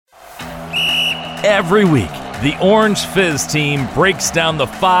Every week, the Orange Fizz team breaks down the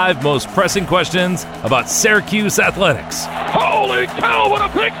 5 most pressing questions about Syracuse athletics. Holy cow, what a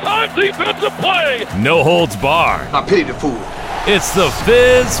big-time defensive play! No holds barred. I pity the fool. It's the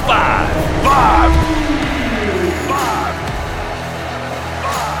Fizz 5.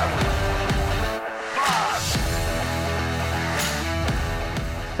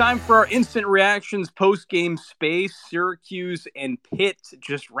 Time for our instant reactions post-game space. Syracuse and Pitt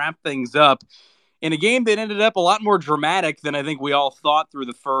just wrap things up in a game that ended up a lot more dramatic than I think we all thought through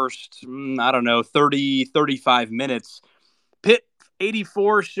the first, 30, 35 minutes. Pitt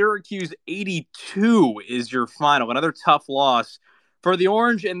 84, Syracuse 82 is your final. Another tough loss for the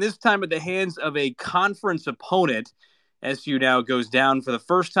Orange, and this time at the hands of a conference opponent. SU now goes down for the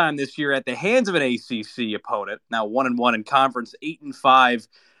first time this year at the hands of an ACC opponent. Now 1-1 in conference, 8-5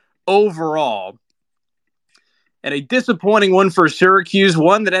 overall. And a disappointing one for Syracuse,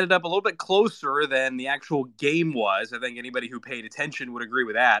 one that ended up a little bit closer than the actual game was. I think anybody who paid attention would agree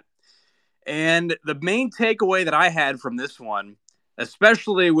with that. And the main takeaway that I had from this one,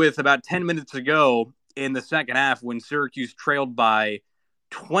 especially with about 10 minutes ago in the second half when Syracuse trailed by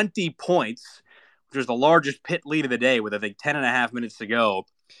 20 points, which was the largest Pitt lead of the day with, I think, 10 and a half minutes to go,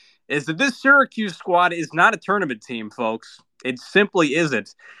 is that this Syracuse squad is not a tournament team, folks. It simply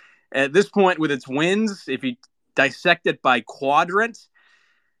isn't. At this point, with its wins, if you dissect it by quadrant,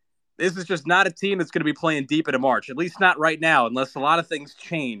 this is just not a team that's going to be playing deep into March, at least not right now, unless a lot of things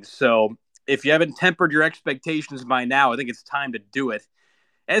change. So if you haven't tempered your expectations by now, I think it's time to do it.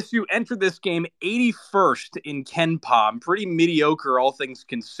 SU entered this game 81st in KenPom, pretty mediocre, all things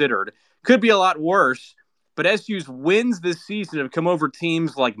considered. Could be a lot worse, but SU's wins this season have come over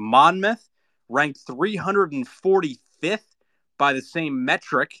teams like Monmouth, ranked 345th by the same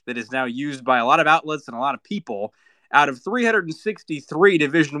metric that is now used by a lot of outlets and a lot of people, out of 363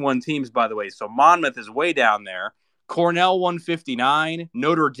 Division I teams, by the way. So Monmouth is way down there. Cornell 159,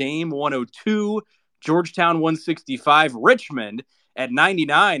 Notre Dame 102, Georgetown 165, Richmond at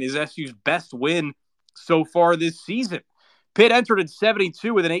 99 is SU's best win so far this season. Pitt entered at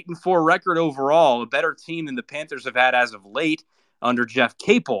 72 with an 8-4 record overall, a better team than the Panthers have had as of late under Jeff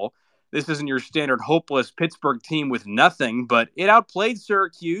Capel. This isn't your standard hopeless Pittsburgh team with nothing, but it outplayed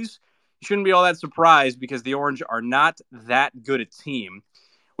Syracuse. You shouldn't be all that surprised because the Orange are not that good a team.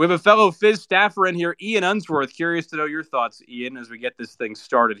 We have a fellow Fizz staffer in here, Ian Unsworth. Curious to know your thoughts, Ian, as we get this thing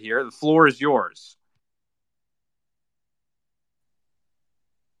started here. The floor is yours.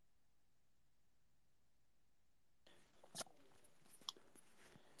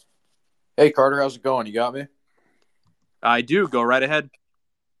 Hey, Carter, how's it going? You got me? I do. Go right ahead.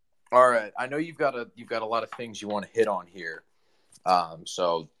 All right. I know you've got a lot of things you want to hit on here.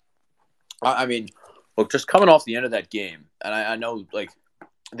 So, I mean, look, just coming off the end of that game, and I know, like,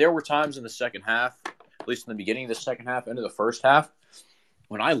 there were times in the second half, at least in the beginning of the second half, into the first half,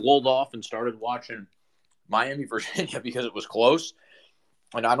 when I lulled off and started watching Miami, Virginia because it was close,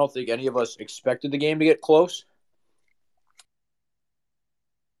 and I don't think any of us expected the game to get close.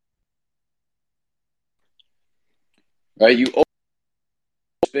 Right, you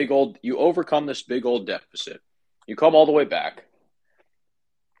overcome this big old deficit. You come all the way back.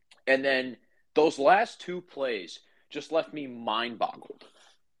 And then those last two plays just left me mind-boggled.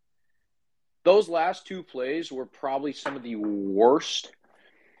 Those last two plays were probably some of the worst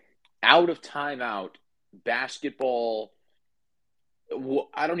out-of-timeout basketball.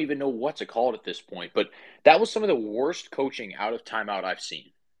 I don't even know what to call it at this point, but that was some of the worst coaching out of timeout I've seen.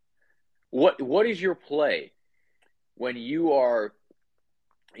 What is your play when you are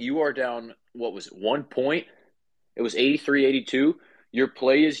down, what was it, 1 point? It was 83-82. Your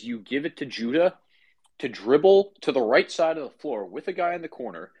play is you give it to Judah to dribble to the right side of the floor with a guy in the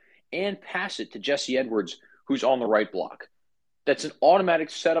corner and pass it to Jesse Edwards, who's on the right block. That's an automatic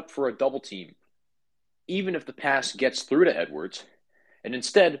setup for a double team, even if the pass gets through to Edwards. And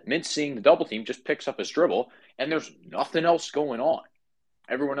instead, Mintz, seeing the double team, just picks up his dribble, and there's nothing else going on.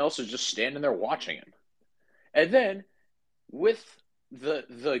 Everyone else is just standing there watching him. And then, with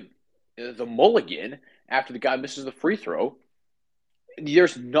the mulligan, after the guy misses the free throw,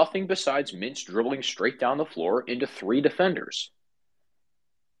 there's nothing besides Mintz dribbling straight down the floor into three defenders.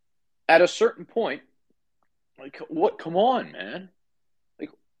 At a certain point, like, what? Come on, man.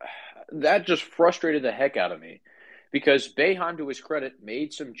 Like, that just frustrated the heck out of me. Because Boeheim, to his credit,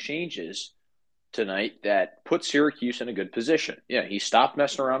 made some changes tonight that put Syracuse in a good position. Yeah, he stopped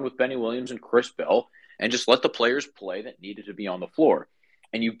messing around with Benny Williams and Chris Bell and just let the players play that needed to be on the floor.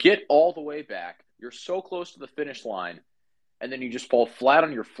 And you get all the way back. You're so close to the finish line, and then you just fall flat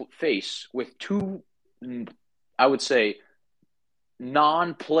on your face with two, I would say,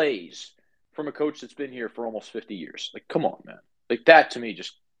 non-plays from a coach that's been here for almost 50 years. Like, come on, man. Like, that to me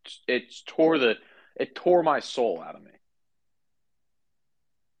it tore my soul out of me.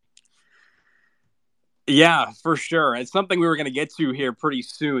 Yeah, for sure. It's something we were going to get to here pretty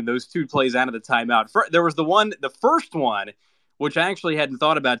soon. Those two plays out of the timeout. There was the first one, which I actually hadn't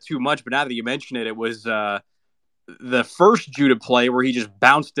thought about too much, but now that you mention it, it was the first Judah play where he just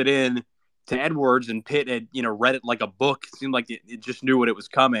bounced it in to Edwards, and Pitt had, read it like a book. It seemed like it just knew what it was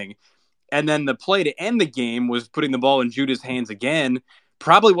coming. And then the play to end the game was putting the ball in Judah's hands again.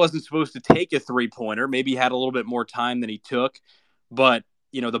 Probably wasn't supposed to take a three-pointer. Maybe he had a little bit more time than he took, but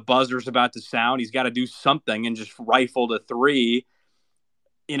the buzzer's about to sound. He's got to do something, and just rifled a three.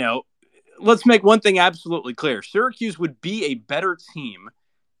 Let's make one thing absolutely clear. Syracuse would be a better team,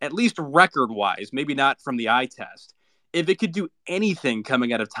 at least record-wise, maybe not from the eye test, if it could do anything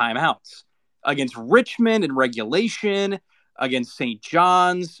coming out of timeouts. Against Richmond in regulation, against St.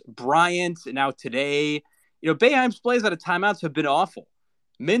 John's, Bryant, and now today. Boeheim's plays out of timeouts have been awful.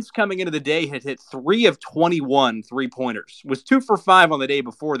 Mintz coming into the day had hit 3 of 21 3-pointers, was 2 for 5 on the day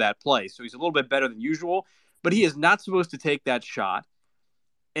before that play, so he's a little bit better than usual, but he is not supposed to take that shot.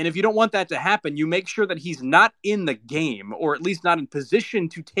 And if you don't want that to happen, you make sure that he's not in the game, or at least not in position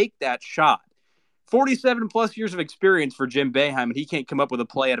to take that shot. 47-plus years of experience for Jim Boeheim, and he can't come up with a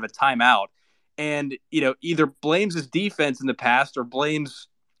play out of a timeout. And, either blames his defense in the past or blames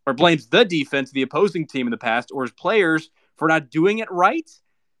the defense of the opposing team in the past or his players for not doing it right.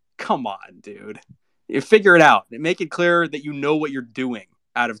 Come on, dude. You figure it out. Make it clear that you know what you're doing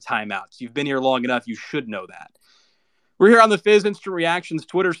out of timeouts. You've been here long enough. You should know that. We're here on the Fizz Instant Reactions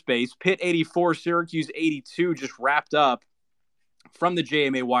Twitter space. Pitt 84, Syracuse 82 just wrapped up from the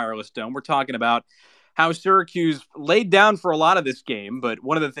JMA Wireless Dome. We're talking about how Syracuse laid down for a lot of this game, but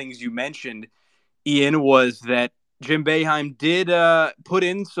one of the things you mentioned, Ian, was that Jim Boeheim did put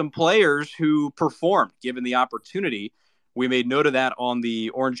in some players who performed given the opportunity. We made note of that on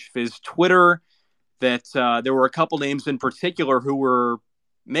the Orange Fizz Twitter, that there were a couple names in particular who were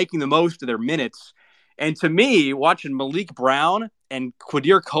making the most of their minutes. And to me, watching Malik Brown and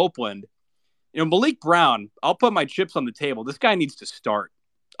Quadir Copeland, Malik Brown, I'll put my chips on the table. This guy needs to start.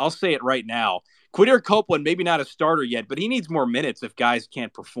 I'll say it right now. Quadir Copeland, maybe not a starter yet, but he needs more minutes if guys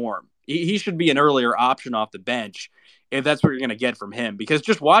can't perform. He should be an earlier option off the bench if that's what you're going to get from him. Because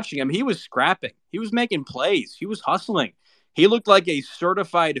just watching him, he was scrapping. He was making plays. He was hustling. He looked like a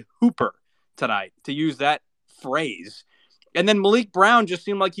certified hooper tonight, to use that phrase. And then Malik Brown just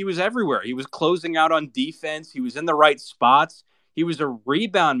seemed like he was everywhere. He was closing out on defense. He was in the right spots. He was a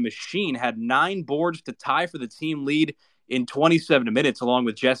rebound machine, had 9 boards to tie for the team lead in 27 minutes, along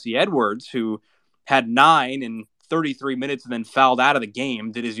with Jesse Edwards, who had 9 in 33 minutes and then fouled out of the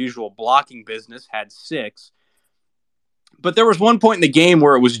game, did his usual blocking business, had 6. But there was one point in the game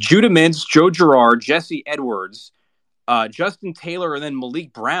where it was Judah Mintz, Joe Girard, Jesse Edwards, Justin Taylor, and then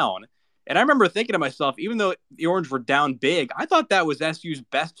Malik Brown. And I remember thinking to myself, even though the Orange were down big, I thought that was SU's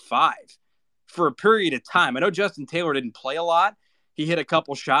best 5 for a period of time. I know Justin Taylor didn't play a lot. He hit a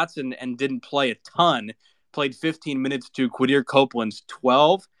couple shots and didn't play a ton. Played 15 minutes to Quadir Copeland's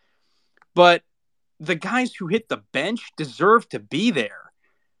 12. But the guys who hit the bench deserve to be there.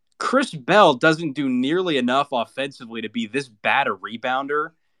 Chris Bell doesn't do nearly enough offensively to be this bad a rebounder.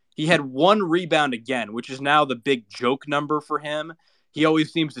 He had 1 rebound again, which is now the big joke number for him. He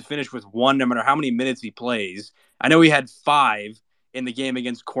always seems to finish with 1 no matter how many minutes he plays. I know he had 5 in the game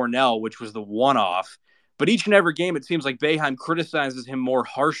against Cornell, which was the one-off. But each and every game, it seems like Boeheim criticizes him more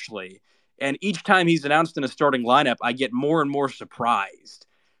harshly. And each time he's announced in a starting lineup, I get more and more surprised.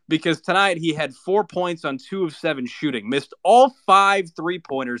 Because tonight he had 4 points on 2 of 7 shooting. Missed all 5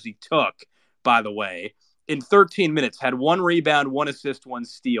 3-pointers he took, by the way, in 13 minutes. Had 1 rebound, 1 assist, 1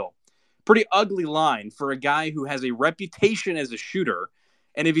 steal. Pretty ugly line for a guy who has a reputation as a shooter.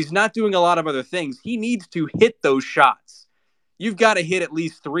 And if he's not doing a lot of other things, he needs to hit those shots. You've got to hit at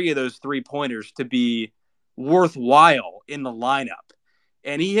least 3 of those 3-pointers to be worthwhile in the lineup.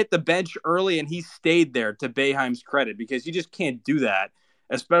 And he hit the bench early and he stayed there, to Boeheim's credit, because you just can't do that,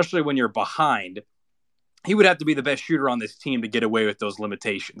 especially when you're behind. He would have to be the best shooter on this team to get away with those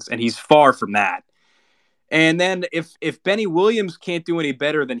limitations, and he's far from that. And then if Benny Williams can't do any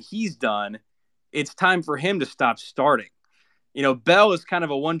better than he's done, it's time for him to stop starting. Bell is kind of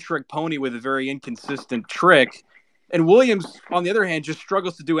a one-trick pony with a very inconsistent trick, and Williams, on the other hand, just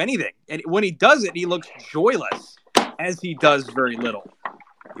struggles to do anything. And when he does it, he looks joyless, as he does very little.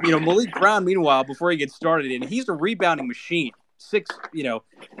 Malik Brown, meanwhile, before he gets started, and he's a rebounding machine. 6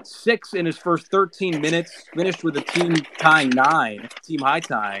 in his first 13 minutes, finished with a team high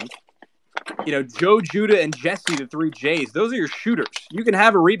tying. Joe, Judah, and Jesse, the three J's, those are your shooters. You can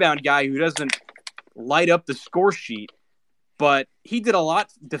have a rebound guy who doesn't light up the score sheet, but he did a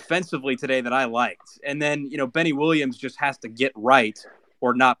lot defensively today that I liked. And then, Benny Williams just has to get right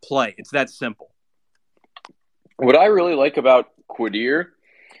or not play. It's that simple. What I really like about Quadir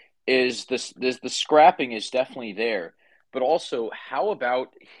is the scrapping is definitely there, but also how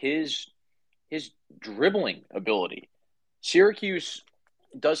about his dribbling ability? Syracuse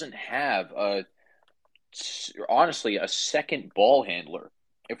doesn't have honestly a second ball handler,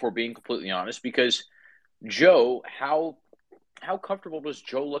 if we're being completely honest, because Joe, how comfortable does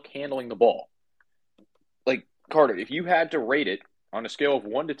Joe look handling the ball? Like, Carter, if you had to rate it on a scale of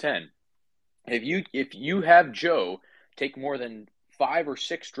 1 to 10, if you have Joe take more than 5 or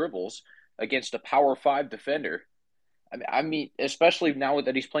 6 dribbles against a power 5 defender, I mean, especially now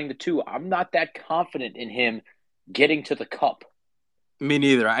that he's playing the 2, I'm not that confident in him getting to the cup. Me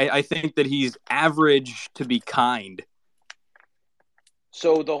neither. I think that he's average to be kind.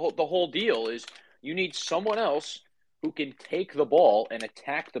 So the whole deal is you need someone else who can take the ball and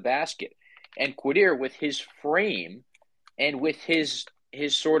attack the basket. And Quadir, with his frame and with his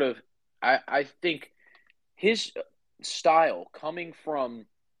sort of, I think his style coming from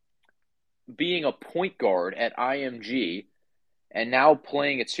being a point guard at IMG and now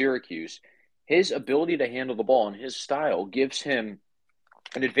playing at Syracuse, his ability to handle the ball and his style gives him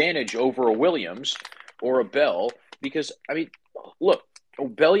an advantage over a Williams or a Bell because, I mean, look,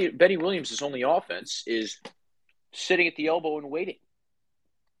 Benny Williams' only offense is sitting at the elbow and waiting,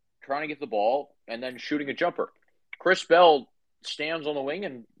 trying to get the ball and then shooting a jumper. Chris Bell stands on the wing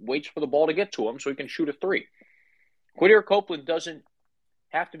and waits for the ball to get to him so he can shoot a 3. Quadir Copeland doesn't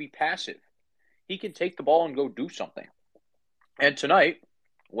have to be passive. He can take the ball and go do something. And tonight,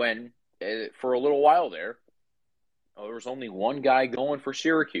 when for a little while there was only one guy going for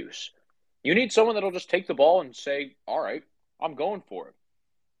Syracuse, you need someone that'll just take the ball and say, all right, I'm going for it.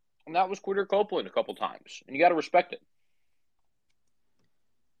 And that was Quadir Copeland a couple times. And you got to respect it.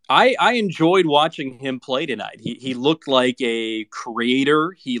 I enjoyed watching him play tonight. He looked like a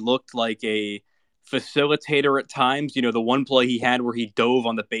creator. He looked like a facilitator at times. The one play he had where he dove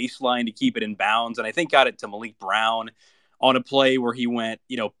on the baseline to keep it in bounds, and I think got it to Malik Brown on a play where he went,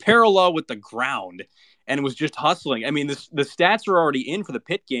 parallel with the ground and was just hustling. I mean, the stats are already in for the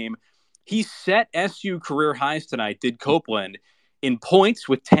Pitt game. He set SU career highs tonight, did Copeland, in points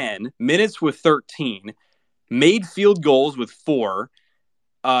with 10, minutes with 13, made field goals with 4,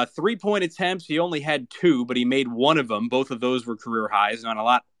 3-point attempts. He only had 2, but he made one of them. Both of those were career highs. Not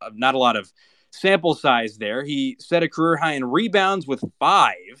a lot of sample size there. He set a career high in rebounds with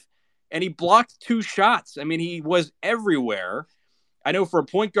 5, and he blocked 2 shots. I mean, he was everywhere. I know for a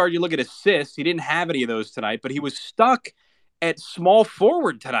point guard, you look at assists. He didn't have any of those tonight, but he was stuck at small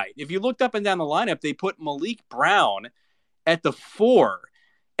forward tonight. If you looked up and down the lineup, they put Malik Brown at the 4,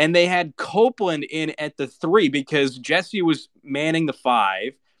 and they had Copeland in at the 3 because Jesse was manning the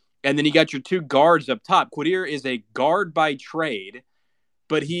 5, and then you got your 2 guards up top. Quadir is a guard by trade,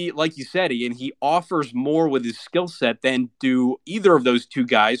 but he, like you said, he offers more with his skill set than do either of those 2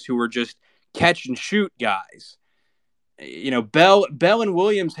 guys who are just catch and shoot guys. Bell and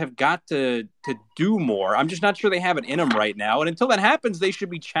Williams have got to do more. I'm just not sure they have it in them right now. And until that happens, they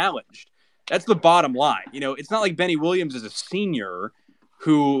should be challenged. That's the bottom line. It's not like Benny Williams is a senior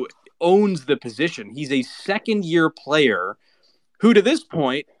who owns the position. He's a second-year player who, to this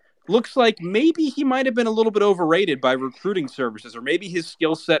point, looks like maybe he might have been a little bit overrated by recruiting services, or maybe his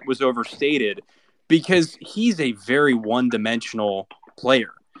skill set was overstated because he's a very one-dimensional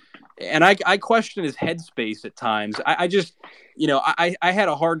player. And I question his headspace at times. I just, I had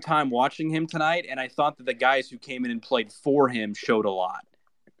a hard time watching him tonight, and I thought that the guys who came in and played for him showed a lot.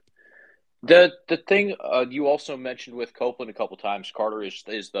 The thing you also mentioned with Copeland a couple times, Carter, is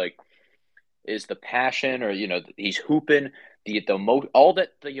the passion, or he's hooping,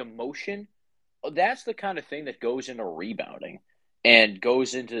 the emotion. That's the kind of thing that goes into rebounding and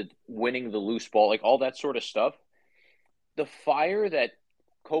goes into winning the loose ball, like all that sort of stuff. The fire that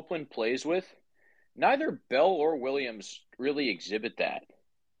Copeland plays with, neither Bell or Williams really exhibit that.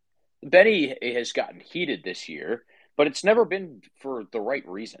 Benny has gotten heated this year, but it's never been for the right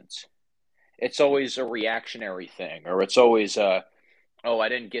reasons. It's always a reactionary thing, or it's always I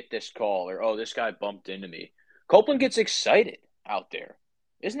didn't get this call, or this guy bumped into me. Copeland gets excited out there.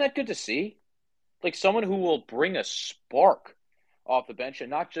 Isn't that good to see? Like someone who will bring a spark off the bench, and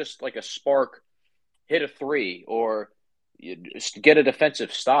not just like a spark, hit a 3 or get a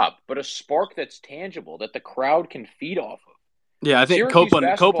defensive stop, but a spark that's tangible that the crowd can feed off of. Yeah, I think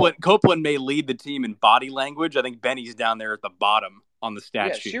Copeland may lead the team in body language. I think Benny's down there at the bottom. on the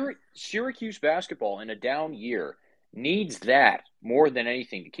stat sheet. Syracuse basketball in a down year needs that more than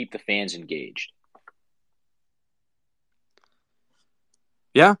anything to keep the fans engaged.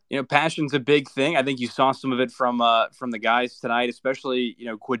 Yeah, passion's a big thing. I think you saw some of it from the guys tonight, especially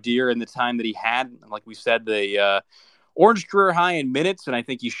Quadir and the time that he had. Like we said, the Orange career high in minutes, and I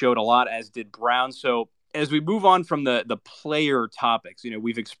think he showed a lot, as did Brown. So as we move on from the player topics,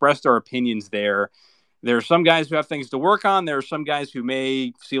 we've expressed our opinions there. There are some guys who have things to work on. There are some guys who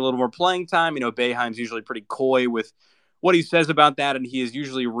may see a little more playing time. Boeheim's usually pretty coy with what he says about that, and he is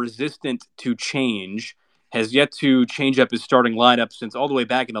usually resistant to change. Has yet to change up his starting lineup since all the way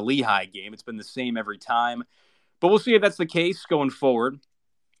back in the Lehigh game. It's been the same every time. But we'll see if that's the case going forward.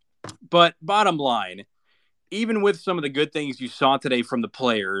 But bottom line, even with some of the good things you saw today from the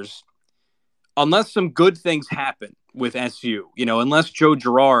players, unless some good things happen with SU, unless Joe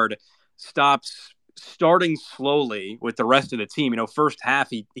Girard stops starting slowly with the rest of the team. First half,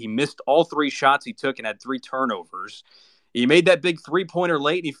 he missed all 3 shots he took and had 3 turnovers. He made that big 3-pointer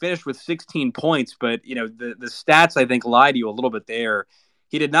late, and he finished with 16 points. But, the stats, I think, lied to you a little bit there.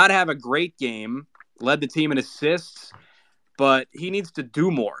 He did not have a great game, led the team in assists, but he needs to do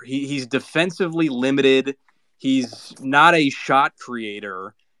more. He's defensively limited. He's not a shot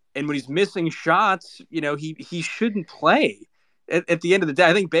creator. And when he's missing shots, he shouldn't play. At the end of the day,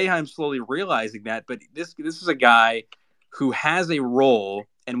 I think Boeheim's slowly realizing that. But this is a guy who has a role,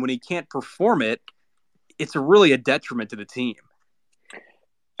 and when he can't perform it, it's really a detriment to the team.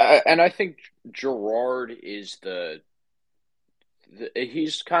 And I think Girard is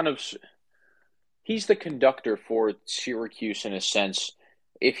he's the conductor for Syracuse in a sense.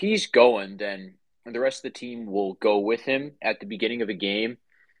 If he's going, then the rest of the team will go with him at the beginning of a game.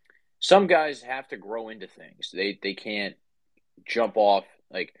 Some guys have to grow into things. They can't jump off.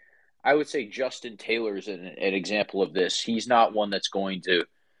 Like, I would say Justin Taylor's an example of this. He's not one that's going to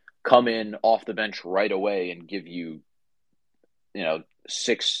come in off the bench right away and give you,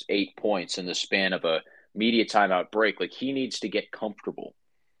 6-8 points in the span of a media timeout break. Like, he needs to get comfortable.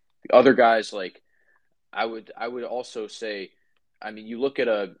 The other guys, like, I would also say, you look at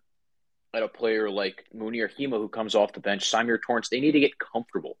a player like Munir Hima who comes off the bench, Symir Torrance, they need to get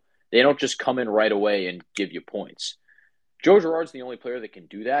comfortable. They don't just come in right away and give you points. Joe Girard's the only player that can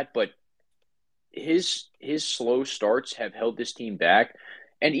do that, but his slow starts have held this team back.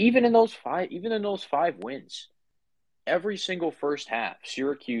 And even in those 5 wins, every single first half,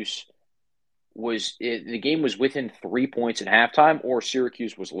 Syracuse the game was within 3 points at halftime, or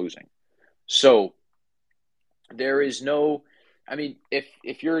Syracuse was losing. So there is no,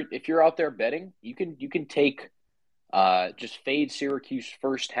 if you're out there betting, you can take just fade Syracuse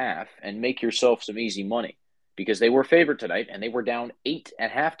first half and make yourself some easy money, because they were favored tonight and they were down 8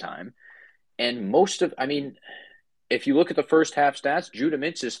 at halftime. And if you look at the first half stats, Judah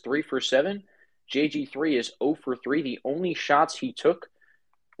Mintz is 3 for 7. JG3 is 0 for 3. The only shots he took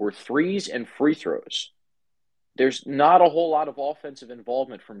were threes and free throws. There's not a whole lot of offensive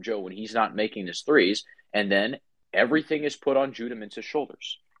involvement from Joe when he's not making his threes. And then everything is put on Judah Mintz's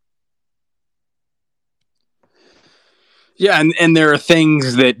shoulders. Yeah, and there are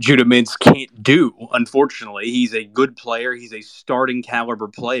things that Judah Mintz can't do, unfortunately. He's a good player. He's a starting caliber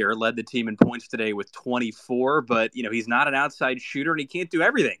player. Led the team in points today with 24, but he's not an outside shooter, and he can't do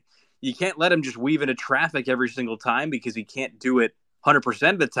everything. You can't let him just weave into traffic every single time, because he can't do it 100%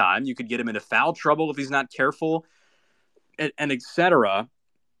 of the time. You could get him into foul trouble if he's not careful, and et cetera.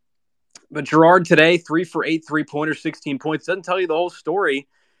 But Girard today, 3 for 8 3-pointers, 16 points. Doesn't tell you the whole story.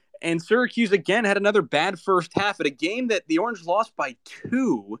 And Syracuse, again, had another bad first half at a game that the Orange lost by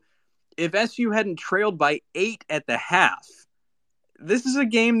 2. If SU hadn't trailed by 8 at the half, this is a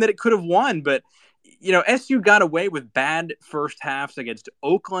game that it could have won. But, SU got away with bad first halves against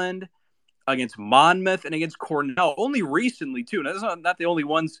Oakland, against Monmouth, and against Cornell. Only recently, too. Now, those are not the only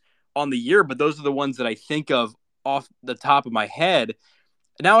ones on the year, but those are the ones that I think of off the top of my head.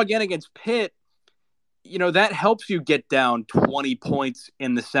 Now, again, against Pitt, that helps you get down 20 points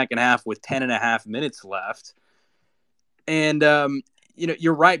in the second half with 10 and a half minutes left. And,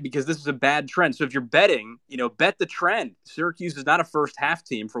 you're right, because this is a bad trend. So if you're betting, bet the trend. Syracuse is not a first half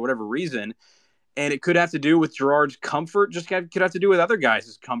team for whatever reason. And it could have to do with Girard's comfort, just could have to do with other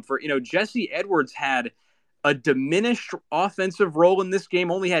guys' comfort. Jesse Edwards had a diminished offensive role in this game,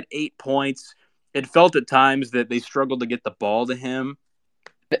 only had 8 points. It felt at times that they struggled to get the ball to him.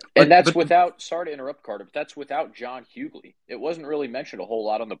 And that's without, sorry to interrupt, Carter, but that's without John Hughley. It wasn't really mentioned a whole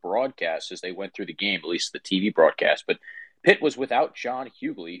lot on the broadcast as they went through the game, at least the TV broadcast. But Pitt was without John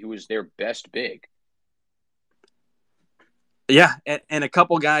Hughley, who was their best big. Yeah, and a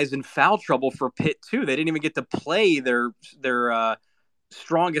couple guys in foul trouble for Pitt, too. They didn't even get to play their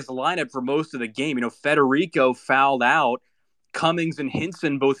strongest lineup for most of the game. Federico fouled out. Cummings and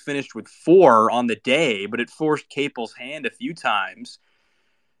Hinson both finished with 4 on the day, but it forced Capel's hand a few times.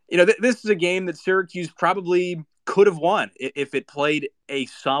 This is a game that Syracuse probably could have won if it played a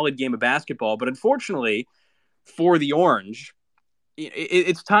solid game of basketball. But unfortunately for the Orange,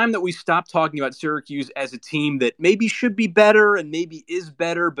 it's time that we stop talking about Syracuse as a team that maybe should be better and maybe is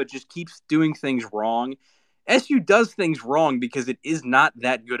better, but just keeps doing things wrong. SU does things wrong because it is not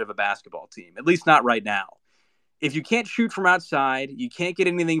that good of a basketball team, at least not right now. If you can't shoot from outside, you can't get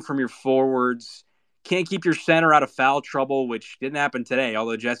anything from your forwards, can't keep your center out of foul trouble, which didn't happen today,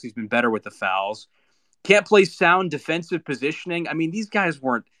 although Jesse's been better with the fouls. Can't play sound defensive positioning. I mean, these guys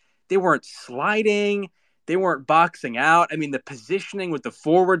weren't sliding. They weren't boxing out. I mean, the positioning with the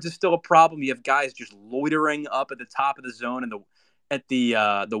forwards is still a problem. You have guys just loitering up at the top of the zone and at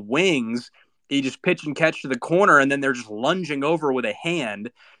the wings. You just pitch and catch to the corner, and then they're just lunging over with a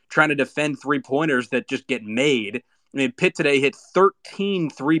hand, trying to defend three-pointers that just get made. I mean, Pitt today hit 13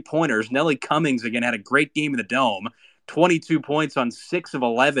 three-pointers. Nelly Cummings, again, had a great game in the Dome. 22 points on 6 of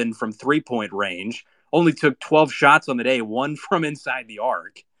 11 from three-point range. Only took 12 shots on the day, 1 from inside the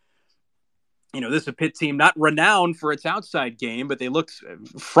arc. This is a Pitt team not renowned for its outside game, but they looked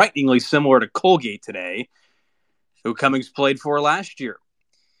frighteningly similar to Colgate today, who Cummings played for last year.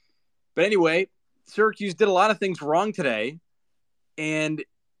 But anyway, Syracuse did a lot of things wrong today. And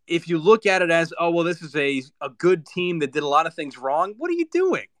if you look at it as, this is a good team that did a lot of things wrong, what are you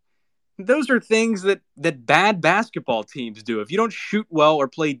doing? Those are things that bad basketball teams do. If you don't shoot well or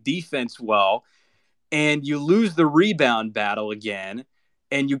play defense well, and you lose the rebound battle again,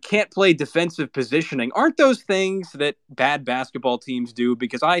 and you can't play defensive positioning, aren't those things that bad basketball teams do?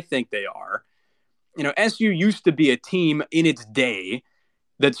 Because I think they are. SU used to be a team in its day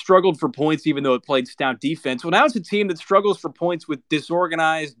that struggled for points even though it played stout defense. Well, now it's a team that struggles for points with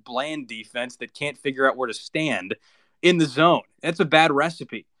disorganized, bland defense that can't figure out where to stand in the zone. That's a bad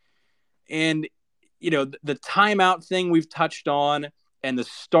recipe. And, the timeout thing we've touched on and the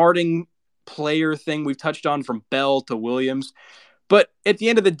starting player thing we've touched on from Bell to Williams. But at the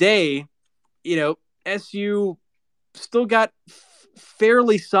end of the day, SU still got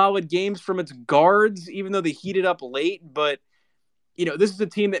fairly solid games from its guards, even though they heated up late. But, this is a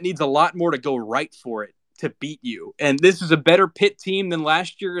team that needs a lot more to go right for it to beat you. And this is a better Pitt team than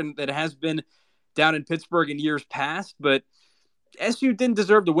last year and that has been down in Pittsburgh in years past. But SU didn't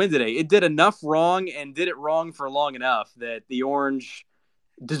deserve to win today. It did enough wrong and did it wrong for long enough that the Orange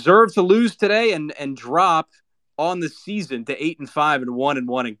deserved to lose today and drop on the season to 8-5 and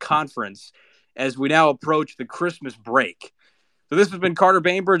 1-1 in conference as we now approach the Christmas break. So this has been Carter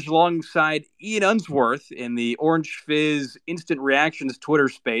Bainbridge alongside Ian Unsworth in the Orange Fizz Instant Reactions Twitter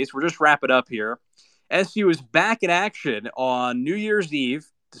space. We're just wrapping up here. SU is back in action on New Year's Eve,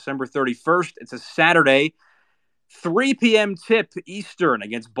 December 31st. It's a Saturday, 3 p.m. tip Eastern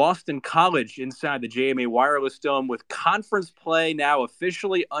against Boston College inside the JMA Wireless Dome with conference play now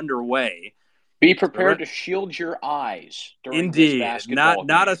officially underway. Be prepared to shield your eyes during this basketball game.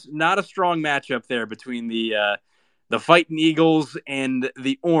 Not a strong matchup there between the Fighting Eagles and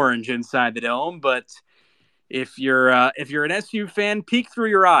the Orange inside the Dome. But if you're an SU fan, peek through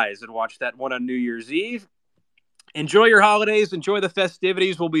your eyes and watch that one on New Year's Eve. Enjoy your holidays. Enjoy the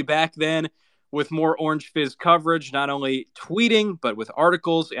festivities. We'll be back then with more Orange Fizz coverage, not only tweeting, but with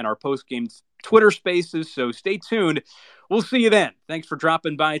articles and our post-game Twitter spaces. So stay tuned. We'll see you then. Thanks for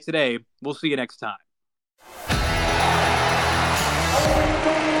dropping by today. We'll see you next time.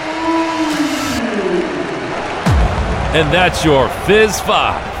 And that's your Fizz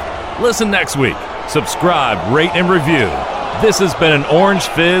 5. Listen next week. Subscribe, rate, and review. This has been an Orange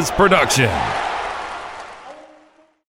Fizz production.